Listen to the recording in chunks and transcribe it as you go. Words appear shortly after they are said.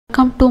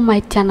Welcome to my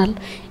channel.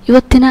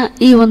 ಇವತ್ತಿನ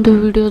ಈ ಒಂದು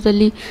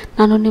ವಿಡಿಯೋದಲ್ಲಿ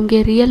ನಾನು ನಿಮಗೆ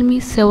ರಿಯಲ್ಮಿ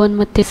 7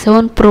 ಮತ್ತು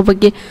 7 Pro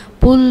ಬಗ್ಗೆ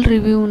ಫುಲ್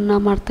ರಿವ್ಯೂವನ್ನು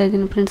ಮಾಡ್ತಾ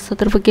ಇದ್ದೀನಿ ಫ್ರೆಂಡ್ಸ್.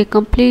 ಅದ್ರ ಬಗ್ಗೆ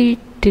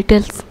ಕಂಪ್ಲೀಟ್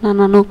ಡೀಟೇಲ್ಸ್ನ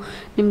ನಾನು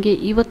ನಿಮಗೆ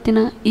ಇವತ್ತಿನ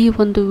ಈ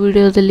ಒಂದು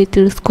ವಿಡಿಯೋದಲ್ಲಿ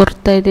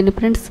ತಿಳಿಸ್ಕೊಡ್ತಾ ಇದ್ದೀನಿ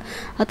ಫ್ರೆಂಡ್ಸ್.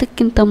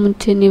 ಅದಕ್ಕಿಂತ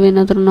ಮುಂಚೆ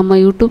ನೀವೇನಾದರೂ ನಮ್ಮ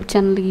ಯೂಟ್ಯೂಬ್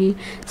ಚಾನಲ್ಗೆ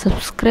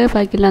ಸಬ್ಸ್ಕ್ರೈಬ್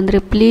ಆಗಿಲ್ಲ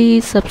ಅಂದರೆ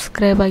ಪ್ಲೀಸ್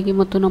ಸಬ್ಸ್ಕ್ರೈಬ್ ಆಗಿ,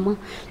 ಮತ್ತು ನಮ್ಮ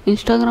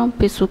Instagram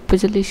Facebook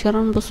ಪೇಜಲ್ಲಿ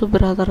Sharan Basu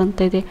brother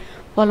ಅಂತ ಇದೆ,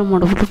 ಫಾಲೋ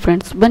ಮಾಡಬಹುದು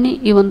ಫ್ರೆಂಡ್ಸ್. ಬನ್ನಿ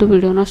ಈ ಒಂದು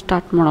ವಿಡಿಯೋನ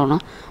ಸ್ಟಾರ್ಟ್ ಮಾಡೋಣ.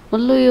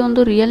 ಮೊದಲು ಈ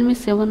ಒಂದು ರಿಯಲ್ಮಿ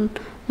 7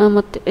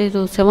 ಮತ್ತು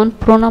ಇದು 7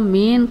 Proನ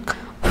ಮೇನ್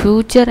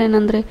ಫ್ಯೂಚರ್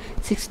ಏನಂದರೆ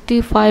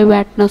 65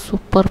 ವ್ಯಾಟ್ನ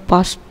ಸೂಪರ್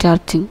ಫಾಸ್ಟ್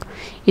ಚಾರ್ಜಿಂಗ್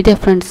ಇದೆ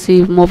ಫ್ರೆಂಡ್ಸ್. ಈ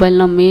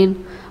ಮೊಬೈಲ್ನ ಮೇನ್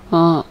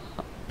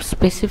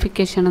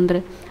ಸ್ಪೆಸಿಫಿಕೇಷನ್ ಅಂದರೆ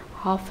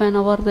ಹಾಫ್ ಆ್ಯನ್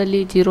ಅವರ್ದಲ್ಲಿ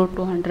 0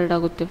 to 100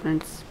 ಆಗುತ್ತೆ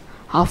ಫ್ರೆಂಡ್ಸ್.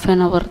 ಹಾಫ್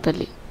ಆ್ಯನ್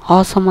ಅವರ್ದಲ್ಲಿ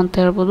ಆಸಮ್ ಅಂತ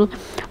ಹೇಳ್ಬೋದು.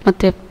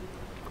 ಮತ್ತು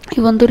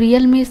ಈ ಒಂದು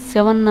ರಿಯಲ್ಮಿ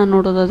 7ನ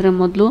ನೋಡೋದಾದರೆ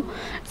ಮೊದಲು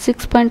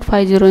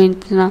 6.50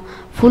 ಇಂಚಿನ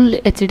full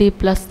HD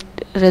plus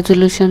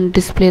resolution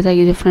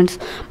ಡಿಸ್ಪ್ಲೇದಾಗಿದೆ friends.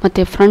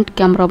 ಮತ್ತು ಫ್ರಂಟ್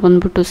ಕ್ಯಾಮ್ರಾ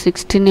ಬಂದುಬಿಟ್ಟು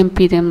 16 MP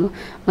ಇದೆ,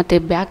 ಮತ್ತು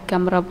ಬ್ಯಾಕ್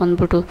ಕ್ಯಾಮ್ರಾ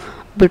ಬಂದುಬಿಟ್ಟು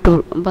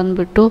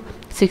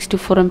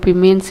 64 MP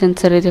ಮೇನ್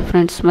ಸೆನ್ಸರ್ ಇದೆ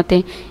ಫ್ರೆಂಡ್ಸ್. ಮತ್ತು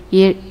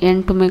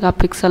 8 mega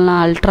ಪಿಕ್ಸಲ್ನ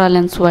ultra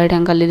lens wide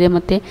angle ಇದೆ,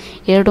 ಮತ್ತು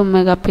 2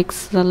 ಮೆಗಾ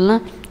ಪಿಕ್ಸಲ್ನ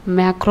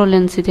ಮ್ಯಾಕ್ರೋ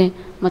ಲೆನ್ಸ್ ಇದೆ,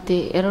 ಮತ್ತು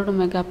 2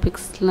 ಮೆಗಾ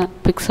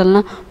ಪಿಕ್ಸಲ್ನ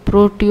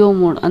ಪ್ರೋಟಿಯೋ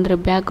ಮೋಡ್ ಅಂದರೆ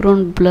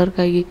ಬ್ಯಾಕ್ಗ್ರೌಂಡ್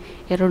ಬ್ಲರ್ಗಾಗಿ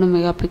 2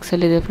 ಮೆಗಾ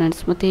ಪಿಕ್ಸಲ್ ಇದೆ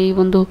ಫ್ರೆಂಡ್ಸ್. ಮತ್ತು ಈ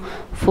ಒಂದು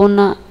ಫೋನ್ನ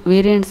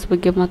ವೇರಿಯಂಟ್ಸ್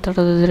ಬಗ್ಗೆ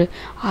ಮಾತಾಡೋದಾದರೆ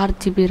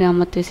 6GB ರ್ಯಾಮ್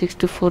ಮತ್ತು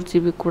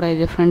 64GB ಕೂಡ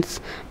ಇದೆ ಫ್ರೆಂಡ್ಸ್.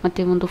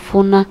 ಮತ್ತು ಒಂದು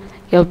ಫೋನ್ನ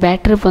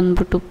ಬ್ಯಾಟ್ರಿ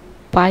ಬಂದುಬಿಟ್ಟು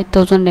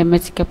 5000 mAh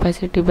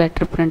ಕೆಪಾಸಿಟಿ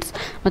ಬ್ಯಾಟ್ರಿ ಫ್ರೆಂಡ್ಸ್.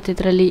 ಮತ್ತು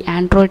ಇದರಲ್ಲಿ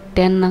ಆ್ಯಂಡ್ರಾಯ್ಡ್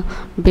 10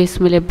 ಬೇಸ್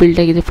ಮೇಲೆ ಬಿಲ್ಡ್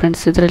ಆಗಿದೆ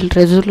ಫ್ರೆಂಡ್ಸ್. ಇದರಲ್ಲಿ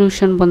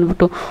ರೆಸೊಲ್ಯೂಷನ್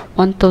ಬಂದುಬಿಟ್ಟು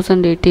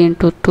 1080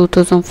 x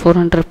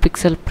 2400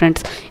 ಪಿಕ್ಸೆಲ್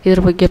ಫ್ರೆಂಡ್ಸ್.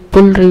 ಇದ್ರ ಬಗ್ಗೆ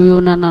ಫುಲ್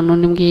ರಿವ್ಯೂನ ನಾನು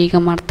ನಿಮಗೆ ಈಗ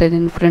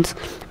ಮಾಡ್ತಾಯಿದ್ದೀನಿ ಫ್ರೆಂಡ್ಸ್.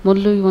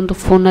 ಮೊದಲು ಈ ಒಂದು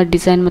ಫೋನ್ನ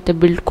ಡಿಸೈನ್ ಮತ್ತು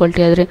ಬಿಲ್ಡ್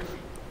ಕ್ವಾಲಿಟಿ ಆದರೆ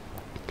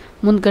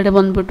ಮುಂದ್ಗಡೆ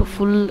ಬಂದುಬಿಟ್ಟು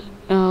ಫುಲ್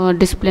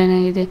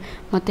ಡಿಸ್ಪ್ಲೇನೇ ಇದೆ,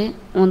 ಮತ್ತು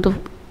ಒಂದು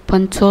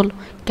ಪಂಚೋಲ್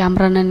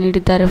ಕ್ಯಾಮ್ರಾನ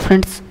ನೀಡಿದ್ದಾರೆ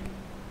ಫ್ರೆಂಡ್ಸ್.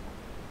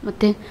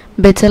 ಮತ್ತು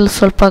ಬೆಜಲ್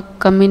ಸ್ವಲ್ಪ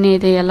ಕಮ್ಮಿನೇ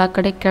ಇದೆ, ಎಲ್ಲ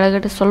ಕಡೆ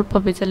ಕೆಳಗಡೆ ಸ್ವಲ್ಪ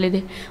ಬೆಜಲ್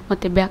ಇದೆ.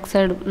 ಮತ್ತು ಬ್ಯಾಕ್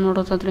ಸೈಡ್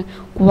ನೋಡೋದಾದರೆ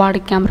ಕ್ವಾಡ್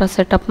ಕ್ಯಾಮ್ರಾ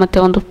ಸೆಟಪ್ ಮತ್ತು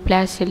ಒಂದು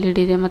ಫ್ಲ್ಯಾಶ್ LED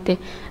ಇದೆ. ಮತ್ತು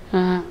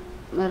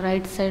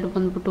ರೈಟ್ ಸೈಡ್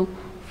ಬಂದುಬಿಟ್ಟು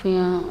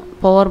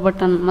ಪವರ್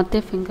ಬಟನ್ ಮತ್ತು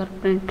ಫಿಂಗರ್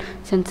ಪ್ರಿಂಟ್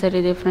ಸೆನ್ಸರ್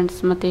ಇದೆ ಫ್ರೆಂಡ್ಸ್.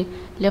 ಮತ್ತು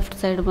ಲೆಫ್ಟ್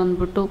ಸೈಡ್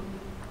ಬಂದುಬಿಟ್ಟು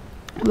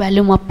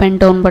volume up and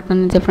down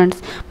button ಇದೆ ಫ್ರೆಂಡ್ಸ್.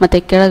 ಮತ್ತು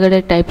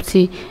ಕೆಳಗಡೆ type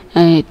C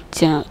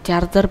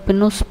charger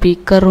pin,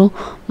 speaker,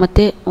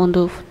 ಮತ್ತು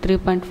ಒಂದು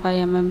 3.5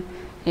 mm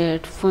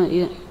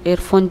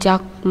ಏರ್ಫೋನ್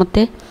ಜಾಕ್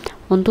ಮತ್ತು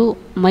ಒಂದು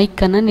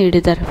ಮೈಕನ್ನು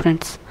ನೀಡಿದ್ದಾರೆ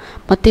ಫ್ರೆಂಡ್ಸ್.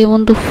 ಮತ್ತು ಈ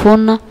ಒಂದು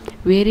ಫೋನ್ನ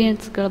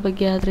ವೇರಿಯಂಟ್ಸ್ಗಳ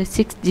ಬಗ್ಗೆ ಆದರೆ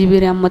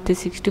 6GB ರ್ಯಾಮ್ ಮತ್ತು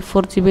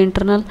 64GB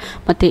ಇಂಟರ್ನಲ್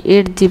ಮತ್ತು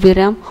 8GB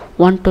ರ್ಯಾಮ್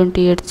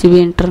 128GB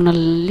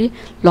ಇಂಟರ್ನಲ್ನಲ್ಲಿ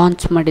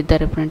ಲಾಂಚ್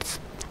ಮಾಡಿದ್ದಾರೆ ಫ್ರೆಂಡ್ಸ್.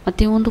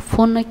 ಮತ್ತು ಈ ಒಂದು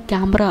ಫೋನ್ನ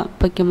ಕ್ಯಾಮ್ರಾ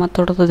ಬಗ್ಗೆ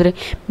ಮಾತಾಡೋದಾದರೆ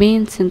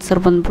ಮೇನ್ ಸೆನ್ಸರ್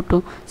ಬಂದುಬಿಟ್ಟು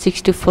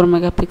 64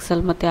 ಮೆಗಾ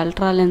ಪಿಕ್ಸಲ್ ಮತ್ತು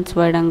ultra lens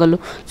wide angle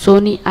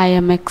Sony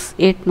IMX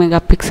 8 mega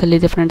pixel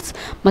ಇದೆ ಫ್ರೆಂಡ್ಸ್.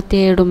 ಮತ್ತು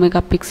 2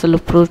 ಮೆಗಾ ಪಿಕ್ಸಲು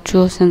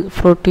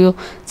ಪ್ರೋಟಿಯೋ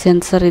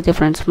ಸೆನ್ಸರ್ ಇದೆ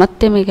ಫ್ರೆಂಡ್ಸ್.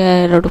 ಮತ್ತು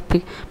 2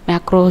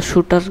 ಮ್ಯಾಕ್ರೋ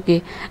ಶೂಟರ್ಗೆ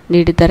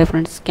ನೀಡಿದ್ದಾರೆ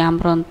ಫ್ರೆಂಡ್ಸ್.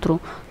 ಕ್ಯಾಮ್ರಾ ಅಂತೂ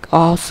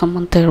ಆಸಮ್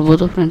ಅಂತ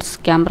ಹೇಳ್ಬೋದು ಫ್ರೆಂಡ್ಸ್,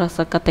 ಕ್ಯಾಮ್ರಾ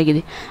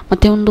ಸಖತ್ತಾಗಿದೆ.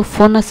 ಮತ್ತು ಒಂದು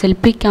ಫೋನ್ನ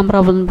ಸೆಲ್ಫಿ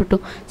ಕ್ಯಾಮ್ರಾ ಬಂದುಬಿಟ್ಟು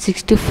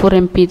 64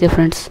 MP ಇದೆ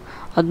ಫ್ರೆಂಡ್ಸ್,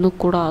 ಅದನ್ನು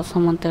ಕೂಡ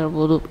ಆಸಮ್ ಅಂತ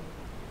ಹೇಳ್ಬೋದು.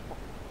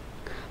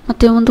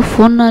 ಮತ್ತು ಒಂದು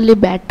ಫೋನ್ನಲ್ಲಿ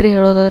ಬ್ಯಾಟ್ರಿ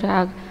ಹೇಳೋದಾದರೆ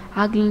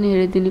ಆಗಲೇ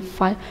ಹೇಳಿದ್ದೀನಿ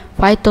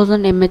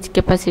 5000 mAh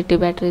ಕೆಪಾಸಿಟಿ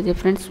ಬ್ಯಾಟ್ರಿ ಇದೆ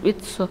friends,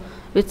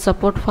 with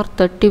support for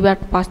 30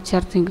 watt fast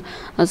charging.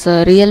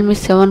 Realme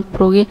 7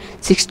 Proಗೆ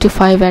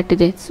 65 watt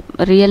ಇದೆ,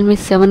 ರಿಯಲ್ಮಿ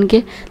 7ಗೆ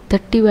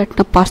 30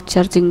 ವ್ಯಾಟ್ನ ಫಾಸ್ಟ್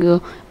ಚಾರ್ಜಿಂಗ್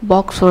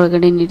ಬಾಕ್ಸ್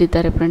ಒಳಗಡೆ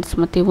ನೀಡಿದ್ದಾರೆ ಫ್ರೆಂಡ್ಸ್.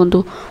 ಮತ್ತು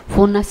ಒಂದು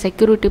ಫೋನ್ನ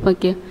ಸೆಕ್ಯೂರಿಟಿ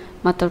ಬಗ್ಗೆ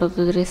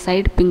ಮಾತಾಡೋದಾದರೆ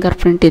ಸೈಡ್ ಫಿಂಗರ್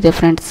ಪ್ರಿಂಟ್ ಇದೆ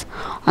ಫ್ರೆಂಡ್ಸ್,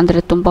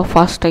 ಅಂದರೆ ತುಂಬ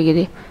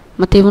ಫಾಸ್ಟಾಗಿದೆ.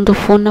 ಮತ್ತು ಈ ಒಂದು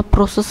ಫೋನ್ನ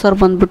ಪ್ರೊಸೆಸರ್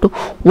ಬಂದುಬಿಟ್ಟು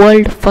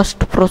world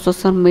first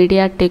processor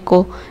MediaTek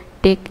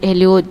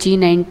Helio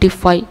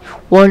G95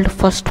 world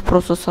first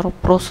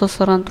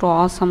processor ಅಂತೂ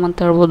ಆಸಮ್ ಅಂತ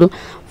ಹೇಳ್ಬೋದು.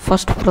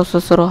 First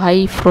processor, high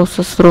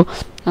processor,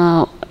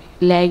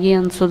 ಲ್ಯಾಗಿ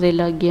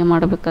ಅನಿಸೋದಿಲ್ಲ game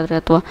ಆಡಬೇಕಾದ್ರೆ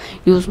ಅಥವಾ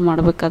ಯೂಸ್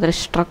ಮಾಡಬೇಕಾದ್ರೆ,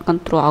 ಸ್ಟ್ರಕ್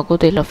ಅಂತೂ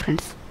ಆಗೋದಿಲ್ಲ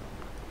ಫ್ರೆಂಡ್ಸ್.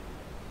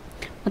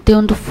 ಮತ್ತು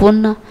ಒಂದು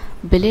ಫೋನ್ನ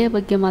ಬೆಲೆಯ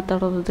ಬಗ್ಗೆ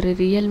ಮಾತಾಡೋದಾದರೆ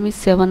ರಿಯಲ್ಮಿ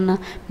 7ನ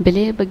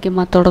ಬೆಲೆಯ ಬಗ್ಗೆ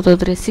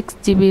ಮಾತಾಡೋದಾದರೆ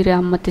 6GB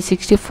ರ್ಯಾಮ್ ಮತ್ತು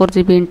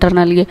 64GB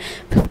ಇಂಟರ್ನಲ್ಗೆ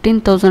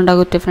 15,000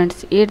 ಆಗುತ್ತೆ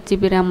ಫ್ರೆಂಡ್ಸ್.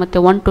 8GB ರ್ಯಾಮ್ ಮತ್ತು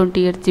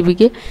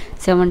 128GBಗೆ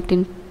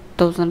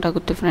 17,000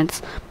 ಆಗುತ್ತೆ ಫ್ರೆಂಡ್ಸ್.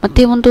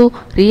 ಮತ್ತು ಒಂದು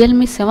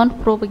ರಿಯಲ್ಮಿ 7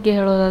 Pro ಬಗ್ಗೆ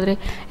ಹೇಳೋದಾದರೆ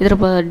ಇದರ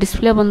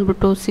ಡಿಸ್ಪ್ಲೇ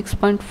ಬಂದುಬಿಟ್ಟು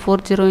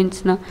 6.40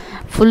 ಇಂಚಿನ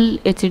full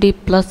HD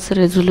plus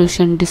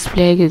resolution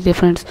display ಆಗಿದೆ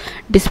ಫ್ರೆಂಡ್ಸ್.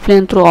 ಡಿಸ್ಪ್ಲೇ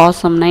ಅಂತೂ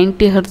ಆಸಮ್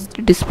 90 Hz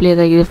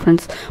ಡಿಸ್ಪ್ಲೇದಾಗಿದೆ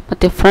ಫ್ರೆಂಡ್ಸ್.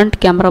 ಮತ್ತು ಫ್ರಂಟ್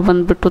ಕ್ಯಾಮ್ರಾ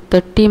ಬಂದುಬಿಟ್ಟು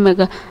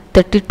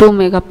 32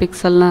 ಮೆಗಾ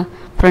ಪಿಕ್ಸಲ್ನ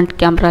ಫ್ರಂಟ್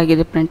ಕ್ಯಾಮ್ರಾ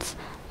ಆಗಿದೆ ಫ್ರೆಂಡ್ಸ್.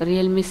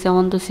 ರಿಯಲ್ಮಿ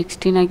 7ದು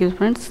 16 ಆಗಿದೆ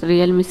ಫ್ರೆಂಡ್ಸ್,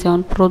 ರಿಯಲ್ಮಿ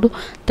 7 Proದು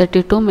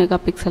 32 ಮೆಗಾ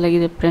ಪಿಕ್ಸಲ್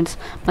ಆಗಿದೆ ಫ್ರೆಂಡ್ಸ್.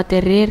 ಮತ್ತು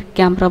ರೇರ್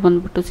ಕ್ಯಾಮ್ರಾ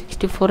ಬಂದುಬಿಟ್ಟು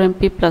 64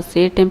 MP plus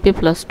 8 MP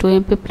plus 2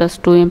 MP plus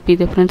 2 MP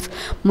ಇದೆ ಫ್ರೆಂಡ್ಸ್.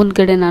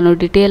 ಮುಂದ್ಗಡೆ ನಾನು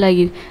ಡಿಟೇಲ್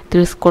ಆಗಿ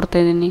ತಿಳಿಸ್ಕೊಡ್ತಾ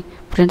ಇದ್ದೀನಿ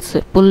ಫ್ರೆಂಡ್ಸ್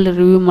ಫುಲ್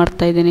ರಿವ್ಯೂ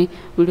ಮಾಡ್ತಾ ಇದ್ದೀನಿ,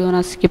 ವಿಡಿಯೋನ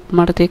ಸ್ಕಿಪ್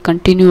ಮಾಡದೆ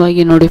ಕಂಟಿನ್ಯೂ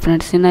ಆಗಿ ನೋಡಿ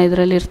ಫ್ರೆಂಡ್ಸ್. ಇನ್ನು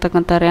ಇದರಲ್ಲಿ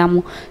ಇರ್ತಕ್ಕಂಥ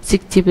ರ್ಯಾಮು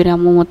 6 GB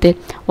ರ್ಯಾಮು ಮತ್ತು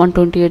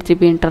 128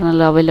 GB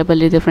ಇಂಟರ್ನಲ್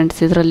ಅವೈಲೇಬಲ್ ಇದೆ ಫ್ರೆಂಡ್ಸ್.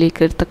 ಇದರಲ್ಲಿ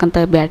ಇರ್ತಕ್ಕಂಥ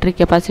ಬ್ಯಾಟ್ರಿ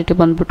ಕೆಪಾಸಿಟಿ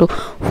ಬಂದುಬಿಟ್ಟು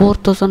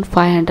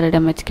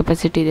 4500 mAh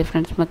ಕೆಪಾಸಿಟಿ ಇದೆ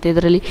ಫ್ರೆಂಡ್ಸ್. ಮತ್ತು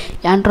ಇದರಲ್ಲಿ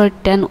ಆ್ಯಂಡ್ರಾಯ್ಡ್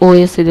 10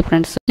 OS ಇದೆ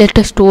ಫ್ರೆಂಡ್ಸ್,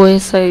 ಲೇಟೆಸ್ಟ್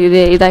OS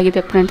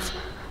ಇದಾಗಿದೆ ಫ್ರೆಂಡ್ಸ್.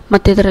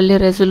 ಮತ್ತು ಇದರಲ್ಲಿ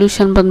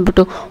ರೆಸೊಲ್ಯೂಷನ್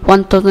ಬಂದುಬಿಟ್ಟು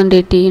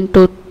 1080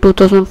 ಇಂಟು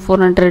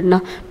 2400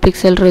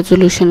 ಪಿಕ್ಸೆಲ್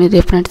ರೆಸೊಲ್ಯೂಷನ್ ಇದೆ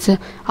ಫ್ರೆಂಡ್ಸ್.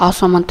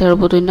 ಆಸಮ್ ಅಂತ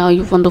ಹೇಳ್ಬೋದು. ಇನ್ನು ಈ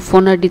ಒಂದು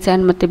ಫೋನ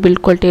ಡಿಸೈನ್ ಮತ್ತು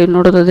ಬಿಲ್ಡ್ ಕ್ವಾಲಿಟಿ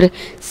ನೋಡೋದಾದರೆ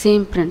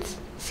same friends,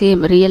 same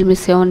Realme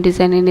 7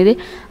 design ಏನಿದೆ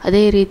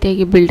ಅದೇ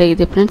ರೀತಿಯಾಗಿ ಬಿಲ್ಡ್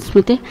ಆಗಿದೆ ಫ್ರೆಂಡ್ಸ್.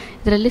 ಮತ್ತು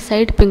ಇದರಲ್ಲಿ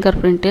ಸೈಡ್ ಫಿಂಗರ್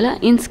ಪ್ರಿಂಟ್ ಇಲ್ಲ,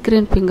 ಇನ್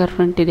ಸ್ಕ್ರೀನ್ ಫಿಂಗರ್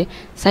ಪ್ರಿಂಟ್ ಇದೆ.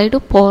 ಸೈಡು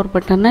ಪವರ್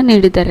ಬಟನ್ನ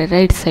ನೀಡಿದ್ದಾರೆ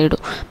ರೈಟ್ ಸೈಡು.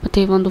 ಮತ್ತು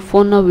ಈ ಒಂದು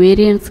ಫೋನ್ನ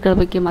ವೇರಿಯಂಟ್ಸ್ಗಳ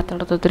ಬಗ್ಗೆ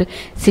ಮಾತಾಡೋದಾದರೆ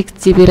 6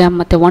 GB ರ್ಯಾಮ್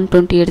ಮತ್ತು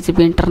 128 GB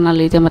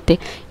ಇಂಟರ್ನಲ್ ಇದೆ. ಮತ್ತು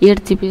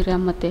 8 GB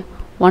ರ್ಯಾಮ್ ಮತ್ತು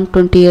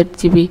 128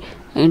 GB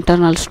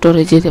ಇಂಟರ್ನಲ್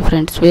ಸ್ಟೋರೇಜ್ ಇದೆ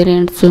friends.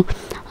 Variants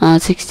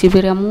 6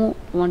 GB RAM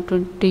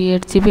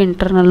 128 GB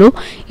internal,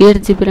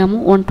 8 GB RAM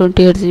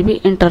 128 GB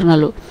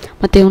internal.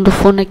 ಮತ್ತು ಒಂದು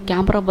ಫೋನ್ನ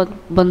ಕ್ಯಾಮ್ರಾ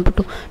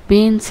ಬಂದ್ಬಿಟ್ಟು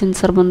ಮೇನ್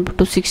ಸೆನ್ಸರ್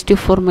ಬಂದ್ಬಿಟ್ಟು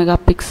 64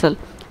 megapixel.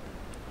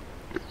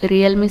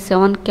 Realme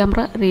 7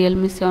 camera,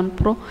 Realme 7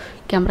 Pro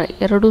camera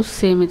ಎರಡೂ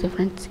ಸೇಮ್ ಇದೆ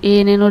ಫ್ರೆಂಡ್ಸ್,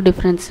 ಏನೇನೋ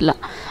ಡಿಫ್ರೆನ್ಸ್ ಇಲ್ಲ.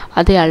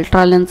 ಅದೇ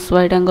ultra lens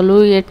wide angle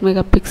 8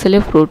 ಮೆಗಾಪಿಕ್ಸೆಲೆ,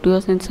 ಪ್ರೋಟಿಯೋ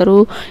sensor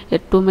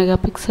 2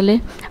 ಮೆಗಾಪಿಕ್ಸೆಲೆ,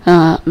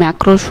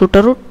 macro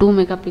shooter 2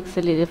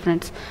 megapixel ಇದೆ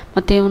ಫ್ರೆಂಡ್ಸ್.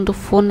 ಮತ್ತು ಒಂದು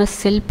ಫೋನ್ನ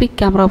ಸೆಲ್ಫಿ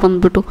ಕ್ಯಾಮ್ರಾ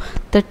ಬಂದುಬಿಟ್ಟು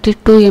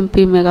 32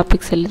 MP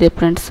ಮೆಗಾಪಿಕ್ಸೆಲ್ ಇದೆ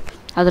ಫ್ರೆಂಡ್ಸ್.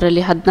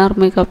 ಅದರಲ್ಲಿ 16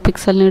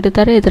 ಮೆಗಾಪಿಕ್ಸೆಲ್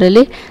ನೀಡಿದ್ದಾರೆ,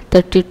 ಇದರಲ್ಲಿ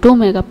 32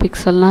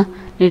 ಮೆಗಾಪಿಕ್ಸೆಲ್ನ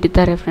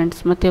ನೀಡಿದ್ದಾರೆ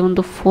ಫ್ರೆಂಡ್ಸ್. ಮತ್ತು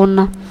ಒಂದು ಫೋನ್ನ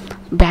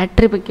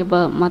ಬ್ಯಾಟ್ರಿ ಬಗ್ಗೆ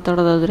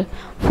ಮಾತಾಡೋದಾದರೆ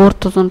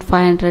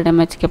 4500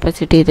 mAh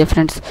ಕೆಪಾಸಿಟಿ ಇದೆ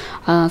ಫ್ರೆಂಡ್ಸ್.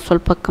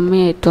 ಸ್ವಲ್ಪ ಕಮ್ಮಿ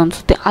ಆಯಿತು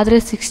ಅನಿಸುತ್ತೆ. ಆದರೆ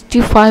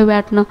 65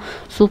 ವ್ಯಾಟ್ನ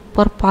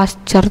ಸೂಪರ್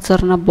ಫಾಸ್ಟ್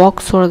ಚಾರ್ಜರ್ನ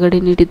ಬಾಕ್ಸ್ ಒಳಗಡೆ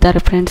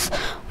ನೀಡಿದ್ದಾರೆ ಫ್ರೆಂಡ್ಸ್.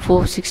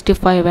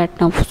 65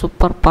 ವ್ಯಾಟ್ನ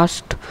ಸೂಪರ್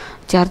ಫಾಸ್ಟ್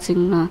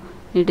ಚಾರ್ಜಿಂಗ್ನ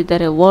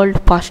ನೀಡಿದ್ದಾರೆ.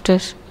 ವರ್ಲ್ಡ್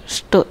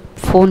ಫಾಸ್ಟೆಸ್ಟ್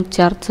ಫೋನ್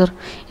ಚಾರ್ಜರ್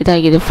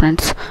ಇದಾಗಿದೆ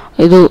ಫ್ರೆಂಡ್ಸ್.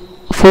 ಇದು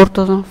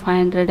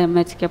 4500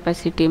 mAh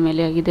ಕೆಪಾಸಿಟಿ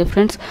ಮೇಲೆ ಆಗಿದೆ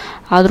ಫ್ರೆಂಡ್ಸ್.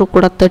 ಆದರೂ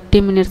ಕೂಡ 30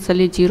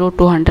 ಮಿನಿಟ್ಸಲ್ಲಿ 0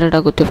 to 100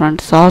 ಆಗುತ್ತೆ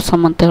ಫ್ರೆಂಡ್ಸ್.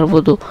 ಆಸಮ್ ಅಂತ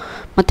ಹೇಳ್ಬೋದು.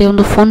 ಮತ್ತು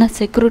ಒಂದು ಫೋನ್ನ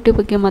ಸೆಕ್ಯೂರಿಟಿ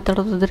ಬಗ್ಗೆ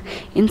ಮಾತಾಡೋದಾದರೆ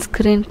ಇನ್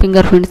ಸ್ಕ್ರೀನ್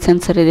ಫಿಂಗರ್ ಪ್ರಿಂಟ್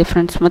ಸೆನ್ಸರ್ ಇದೆ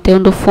ಫ್ರೆಂಡ್ಸ್. ಮತ್ತು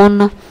ಒಂದು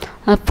ಫೋನ್ನ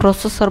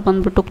ಪ್ರೊಸೆಸರ್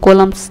ಬಂದುಬಿಟ್ಟು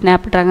ಕೋಲಮ್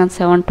ಸ್ನ್ಯಾಪ್ಡ್ರ್ಯಾಗನ್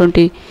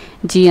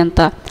 720G ಅಂತ,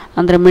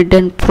 ಅಂದರೆ ಮಿಡ್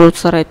ಎಂಡ್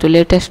ಪ್ರೊಸೆಸರ್ ಆಯಿತು,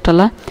 ಲೇಟೆಸ್ಟ್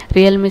ಅಲ್ಲ.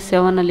 ರಿಯಲ್ಮಿ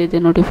 7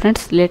 ಇದೆ ನೋಡಿ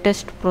ಫ್ರೆಂಡ್ಸ್,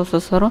 ಲೇಟೆಸ್ಟ್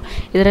ಪ್ರೊಸೆಸರು.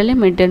 ಇದರಲ್ಲಿ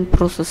ಮಿಡ್ ಎಂಡ್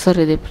ಪ್ರೊಸೆಸರ್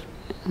ಇದೆ.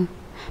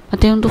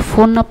 ಮತ್ತು ಒಂದು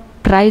ಫೋನ್ನ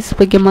ಪ್ರೈಸ್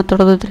ಬಗ್ಗೆ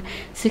ಮಾತಾಡೋದಾದರೆ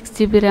 6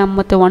 GB ರ್ಯಾಮ್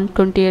ಮತ್ತು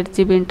 128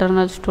 GB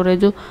ಇಂಟರ್ನಲ್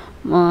ಸ್ಟೋರೇಜು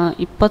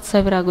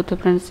 20,000 ಆಗುತ್ತೆ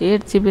ಫ್ರೆಂಡ್ಸ್.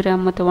 8 GB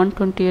ರ್ಯಾಮ್ ಮತ್ತು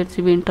 128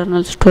 GB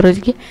ಇಂಟರ್ನಲ್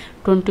ಸ್ಟೋರೇಜ್ಗೆ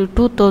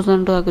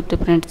 22,000 ಆಗುತ್ತೆ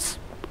ಫ್ರೆಂಡ್ಸ್.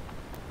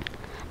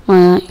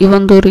 ಈ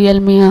ಒಂದು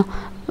ರಿಯಲ್ಮಿಯ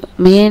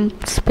ಮೇನ್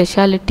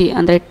ಸ್ಪೆಷಾಲಿಟಿ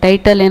ಅಂದರೆ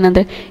ಟೈಟಲ್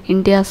ಏನಂದರೆ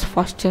ಇಂಡಿಯಾಸ್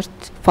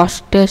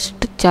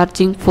ಫಾಸ್ಟೆಸ್ಟ್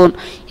ಚಾರ್ಜಿಂಗ್ ಫೋನ್.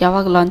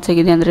 ಯಾವಾಗ ಲಾಂಚ್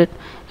ಆಗಿದೆ ಅಂದರೆ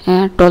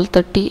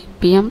 12:30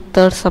 PM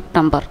 3rd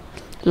September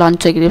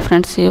ಲಾಂಚ್ ಆಗಿದೆ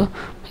ಫ್ರೆಂಡ್ಸ್.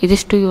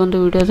 ಇದಿಷ್ಟು ಈ ಒಂದು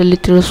ವಿಡಿಯೋದಲ್ಲಿ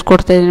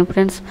ತಿಳಿಸ್ಕೊಡ್ತಾ ಇದ್ದೀನಿ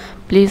friends.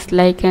 Please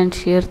like and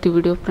share the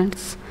video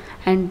friends,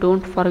 and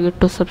don't forget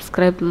to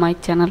subscribe my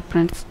channel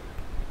friends.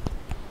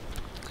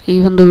 ಈ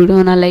ಒಂದು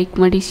ವಿಡಿಯೋನ ಲೈಕ್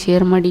ಮಾಡಿ,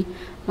 ಶೇರ್ ಮಾಡಿ,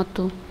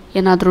 ಮತ್ತು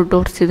ಏನಾದರೂ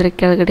ಡೌಟ್ಸ್ ಇದ್ದರೆ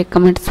ಕೆಳಗಡೆ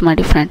ಕಮೆಂಟ್ಸ್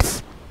ಮಾಡಿ ಫ್ರೆಂಡ್ಸ್.